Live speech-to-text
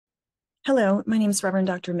Hello, my name is Reverend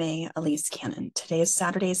Dr. May Elise Cannon. Today is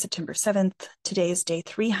Saturday, September 7th. Today is day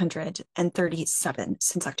 337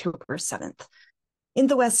 since October 7th. In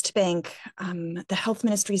the West Bank, the health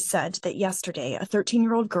ministry said that yesterday, a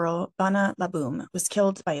 13-year-old girl, Bana Laboum, was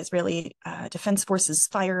killed by Israeli Defense Forces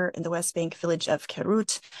fire in the West Bank village of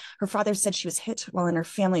Kerut. Her father said she was hit while in her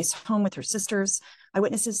family's home with her sisters.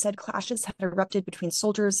 Eyewitnesses said clashes had erupted between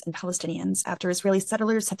soldiers and Palestinians after Israeli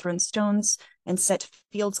settlers had thrown stones and set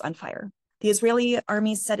fields on fire. The Israeli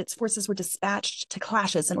army said its forces were dispatched to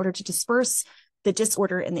clashes in order to disperse the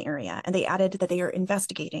disorder in the area, and they added that they are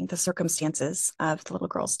investigating the circumstances of the little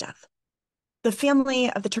girl's death. The family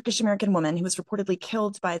of the Turkish-American woman who was reportedly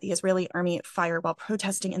killed by the Israeli army fire while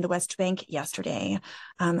protesting in the West Bank yesterday,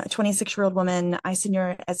 a 26-year-old woman,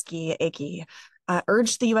 Aysenur Eygi,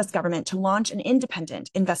 urged the U.S. government to launch an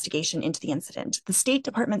independent investigation into the incident. The State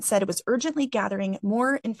Department said it was urgently gathering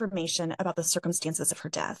more information about the circumstances of her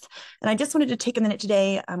death. And I just wanted to take a minute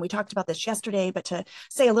today, we talked about this yesterday, but to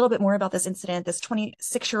say a little bit more about this incident. This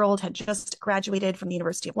 26-year-old had just graduated from the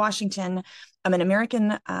University of Washington, an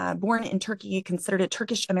American born in Turkey, considered a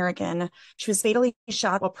Turkish American. She was fatally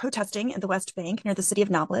shot while protesting in the West Bank near the city of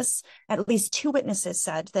Nablus. At least two witnesses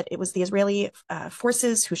said that it was the Israeli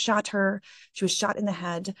forces who shot her. She was shot in the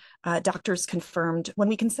head. Doctors confirmed. When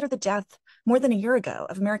we consider the death more than a year ago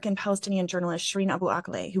of American-Palestinian journalist Shireen Abu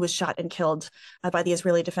Akleh, who was shot and killed by the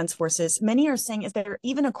Israeli Defense Forces, many are saying, is there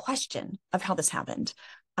even a question of how this happened?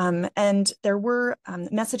 And there were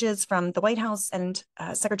messages from the White House and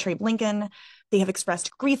Secretary Blinken. They have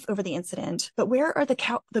expressed grief over the incident, but where are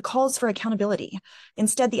the calls for accountability?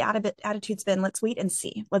 Instead, the attitude's been, let's wait and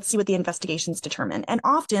see. Let's see what the investigations determine. And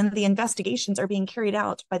often the investigations are being carried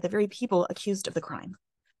out by the very people accused of the crime.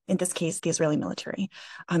 In this case, the Israeli military.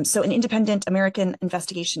 So an independent American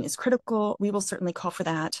investigation is critical. We will certainly call for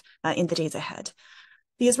that in the days ahead.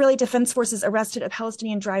 The Israeli Defense Forces arrested a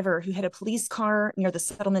Palestinian driver who hit a police car near the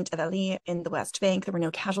settlement of Ali in the West Bank. There were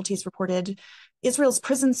no casualties reported. Israel's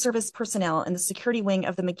prison service personnel in the security wing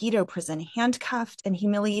of the Megiddo prison handcuffed and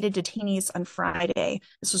humiliated detainees on Friday.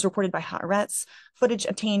 This was reported by Haaretz. Footage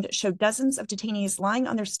obtained showed dozens of detainees lying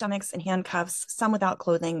on their stomachs in handcuffs, some without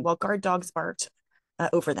clothing, while guard dogs barked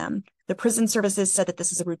over them. The prison services said that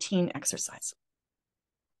this is a routine exercise.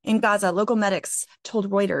 In Gaza, local medics told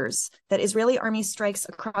Reuters that Israeli army strikes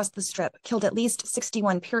across the Strip killed at least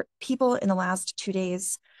 61 people in the last 2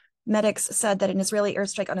 days. Medics said that an Israeli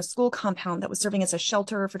airstrike on a school compound that was serving as a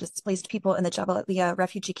shelter for displaced people in the Jabal Aliyah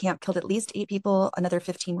refugee camp killed at least 8 people. Another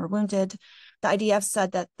 15 were wounded. The IDF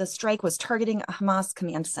said that the strike was targeting a Hamas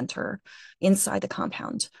command center inside the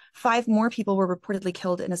compound. 5 more people were reportedly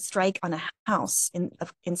killed in a strike on a house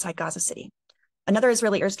inside Gaza City. Another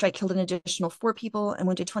Israeli airstrike killed an additional 4 people and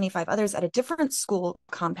wounded 25 others at a different school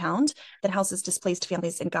compound that houses displaced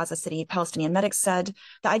families in Gaza City, Palestinian medics said.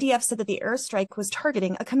 The IDF said that the airstrike was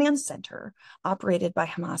targeting a command center operated by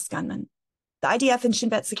Hamas gunmen. The IDF and Shin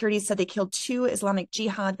Bet Security said they killed 2 Islamic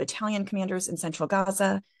Jihad battalion commanders in central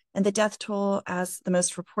Gaza, and the death toll, as the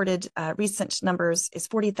most reported recent numbers, is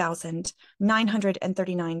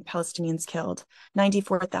 40,939 Palestinians killed,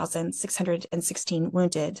 94,616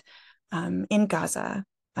 wounded. In Gaza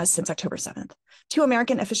since October 7th. 2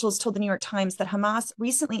 American officials told the New York Times that Hamas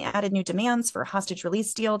recently added new demands for a hostage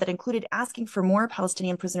release deal that included asking for more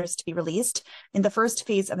Palestinian prisoners to be released in the first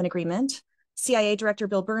phase of an agreement. CIA Director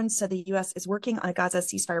Bill Burns said the U.S. is working on a Gaza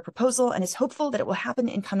ceasefire proposal and is hopeful that it will happen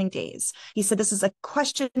in coming days. He said this is a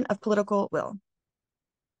question of political will.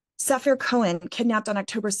 Safir Cohen, kidnapped on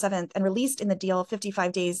October 7th and released in the deal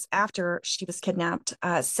 55 days after she was kidnapped,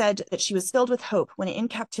 said that she was filled with hope when in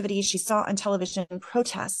captivity she saw on television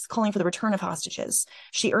protests calling for the return of hostages.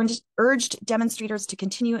 She urged demonstrators to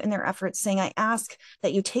continue in their efforts, saying, I ask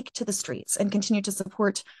that you take to the streets and continue to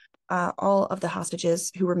support all of the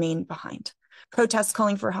hostages who remain behind. Protests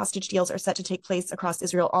calling for hostage deals are set to take place across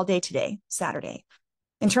Israel all day today, Saturday.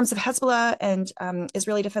 In terms of Hezbollah and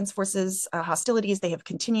Israeli Defense Forces hostilities, they have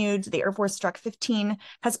continued. The Air Force struck 15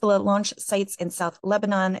 Hezbollah launch sites in South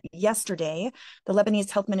Lebanon yesterday. The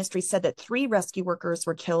Lebanese Health Ministry said that 3 rescue workers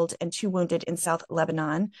were killed and 2 wounded in South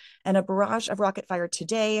Lebanon. And a barrage of rocket fire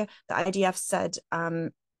today, the IDF said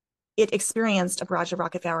it experienced a barrage of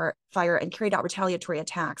rocket fire and carried out retaliatory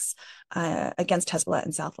attacks against Hezbollah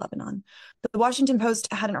in South Lebanon. The Washington Post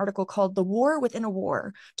had an article called The War Within a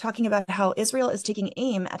War, talking about how Israel is taking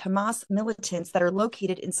aim at Hamas militants that are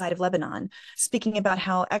located inside of Lebanon, speaking about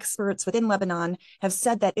how experts within Lebanon have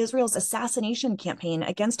said that Israel's assassination campaign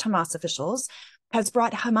against Hamas officials has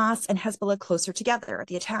brought Hamas and Hezbollah closer together.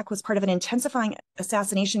 The attack was part of an intensifying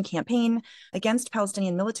assassination campaign against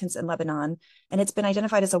Palestinian militants in Lebanon, and it's been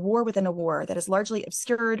identified as a war within within a war that is largely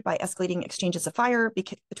obscured by escalating exchanges of fire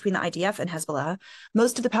between the IDF and Hezbollah.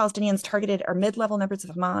 Most of the Palestinians targeted are mid-level members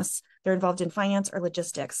of Hamas. They're involved in finance or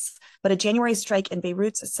logistics. But a January strike in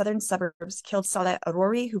Beirut's southern suburbs killed Saleh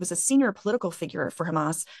Arouri, who was a senior political figure for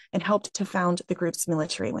Hamas and helped to found the group's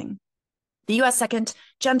military wing. The U.S. second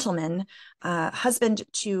gentleman, husband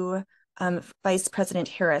to Vice President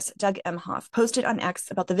Harris, Doug Emhoff, posted on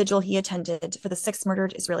X about the vigil he attended for the 6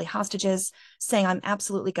 murdered Israeli hostages, saying, "I'm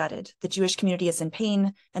absolutely gutted. The Jewish community is in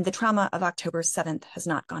pain, and the trauma of October 7th has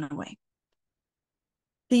not gone away."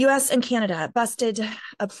 The U.S. and Canada busted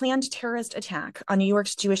a planned terrorist attack on New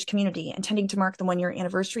York's Jewish community, intending to mark the 1-year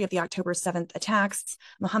anniversary of the October 7th attacks.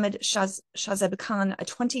 Mohammed Shahzeb Khan, a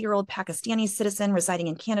 20-year-old Pakistani citizen residing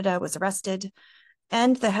in Canada, was arrested.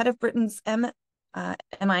 And the head of Britain's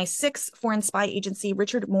MI6 foreign spy agency,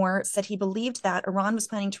 Richard Moore, said he believed that Iran was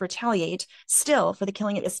planning to retaliate still for the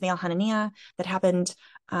killing of Ismail Haniyeh that happened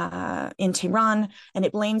in Tehran, and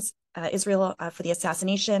it blames Israel for the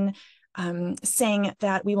assassination, saying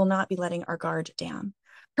that we will not be letting our guard down.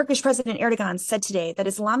 Turkish President Erdogan said today that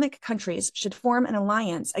Islamic countries should form an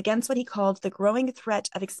alliance against what he called the growing threat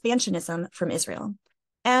of expansionism from Israel.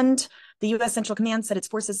 And the U.S. Central Command said its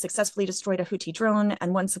forces successfully destroyed a Houthi drone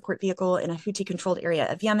and 1 support vehicle in a Houthi-controlled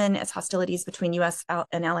area of Yemen as hostilities between U.S.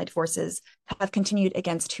 and allied forces have continued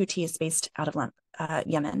against Houthis based out of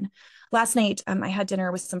Yemen. Last night, I had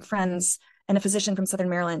dinner with some friends and a physician from Southern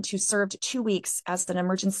Maryland who served 2 weeks as an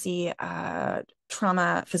emergency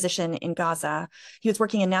trauma physician in Gaza. He was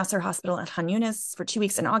working in Nasser Hospital at Khan Yunis for 2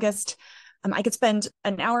 weeks in August. I could spend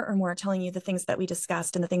an hour or more telling you the things that we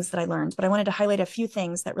discussed and the things that I learned, but I wanted to highlight a few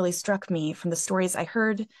things that really struck me from the stories I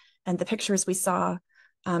heard and the pictures we saw.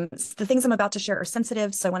 The things I'm about to share are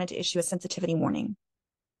sensitive, so I wanted to issue a sensitivity warning.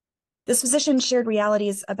 This physician shared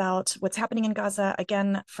realities about what's happening in Gaza,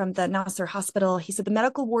 again, from the Nasser hospital. He said the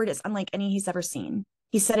medical ward is unlike any he's ever seen.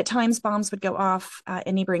 He said at times bombs would go off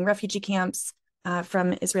in neighboring refugee camps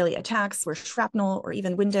from Israeli attacks where shrapnel or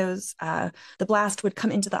even windows, the blast would come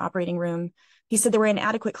into the operating room. He said there were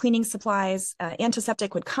inadequate cleaning supplies.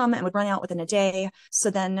 Antiseptic would come and would run out within a day. So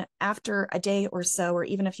then after a day or so, or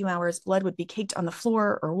even a few hours, blood would be caked on the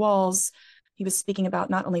floor or walls. He was speaking about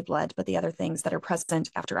not only blood, but the other things that are present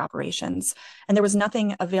after operations. And there was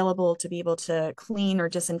nothing available to be able to clean or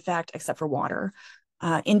disinfect except for water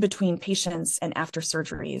in between patients and after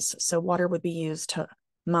surgeries. So water would be used to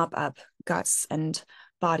mop up guts and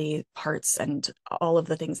body parts and all of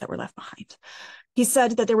the things that were left behind. He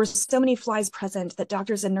said that there were so many flies present that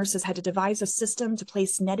doctors and nurses had to devise a system to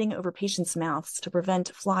place netting over patients' mouths to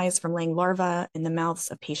prevent flies from laying larvae in the mouths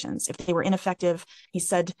of patients. If they were ineffective, he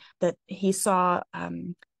said that he saw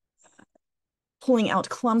pulling out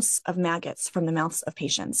clumps of maggots from the mouths of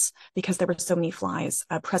patients because there were so many flies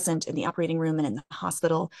present in the operating room and in the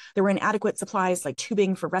hospital. There were inadequate supplies like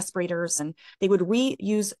tubing for respirators, and they would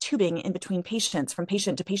reuse tubing in between patients from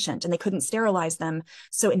patient to patient, and they couldn't sterilize them.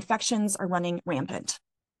 So infections are running rampant.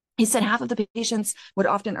 He said half of the patients would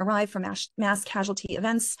often arrive from mass casualty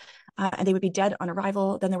events, and they would be dead on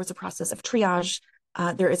arrival. Then there was a process of triage.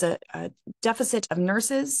 There is a deficit of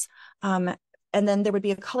nurses, and then there would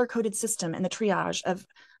be a color-coded system in the triage of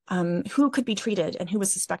who could be treated and who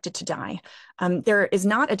was suspected to die. There is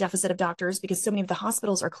not a deficit of doctors because so many of the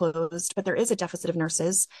hospitals are closed, but there is a deficit of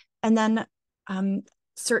nurses. And then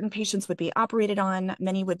certain patients would be operated on.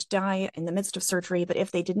 Many would die in the midst of surgery, but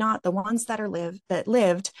if they did not, the ones that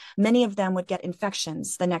lived, many of them would get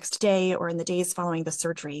infections the next day or in the days following the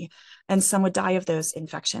surgery. And some would die of those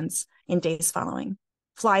infections in days following.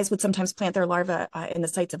 Flies would sometimes plant their larvae in the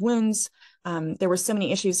sites of wounds. There were so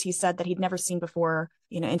many issues, he said, that he'd never seen before,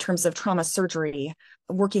 in terms of trauma surgery,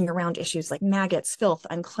 working around issues like maggots, filth,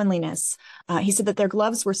 uncleanliness. He said that their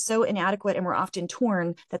gloves were so inadequate and were often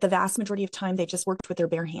torn that the vast majority of time they just worked with their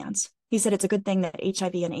bare hands. He said it's a good thing that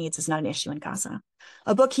HIV and AIDS is not an issue in Gaza.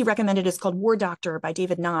 A book he recommended is called War Doctor by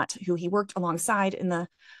David Knott, who he worked alongside in the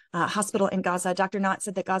hospital in Gaza. Dr. Knott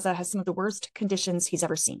said that Gaza has some of the worst conditions he's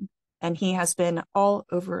ever seen. And he has been all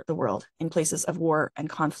over the world in places of war and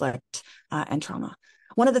conflict and trauma.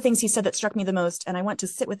 One of the things he said that struck me the most, and I want to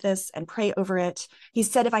sit with this and pray over it, he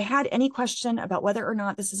said, if I had any question about whether or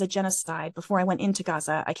not this is a genocide before I went into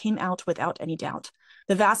Gaza, I came out without any doubt.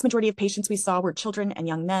 The vast majority of patients we saw were children and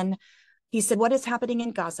young men. He said, what is happening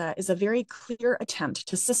in Gaza is a very clear attempt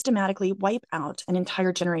to systematically wipe out an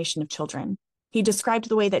entire generation of children. He described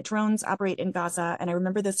the way that drones operate in Gaza, and I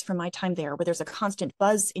remember this from my time there, where there's a constant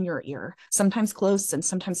buzz in your ear, sometimes close and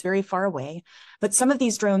sometimes very far away. But some of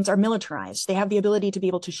these drones are militarized. They have the ability to be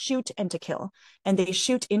able to shoot and to kill, and they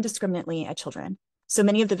shoot indiscriminately at children. So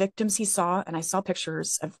many of the victims he saw, and I saw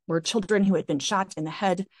pictures of, were children who had been shot in the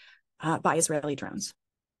head. by Israeli drones.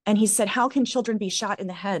 And he said, how can children be shot in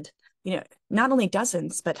the head? Not only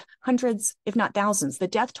dozens, but hundreds, if not thousands. The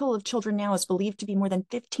death toll of children now is believed to be more than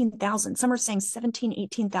 15,000. Some are saying 17,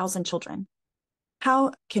 18,000 children.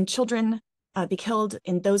 How can children be killed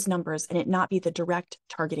in those numbers and it not be the direct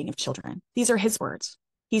targeting of children? These are his words.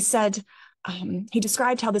 He said, he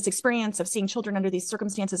described how this experience of seeing children under these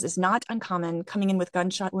circumstances is not uncommon, coming in with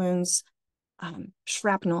gunshot wounds,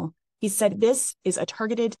 shrapnel. He said, this is a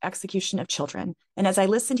targeted execution of children. And as I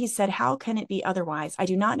listened, he said, how can it be otherwise? I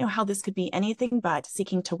do not know how this could be anything but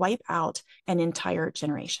seeking to wipe out an entire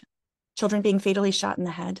generation. Children being fatally shot in the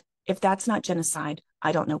head. If that's not genocide,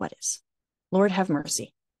 I don't know what is. Lord have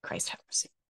mercy. Christ have mercy.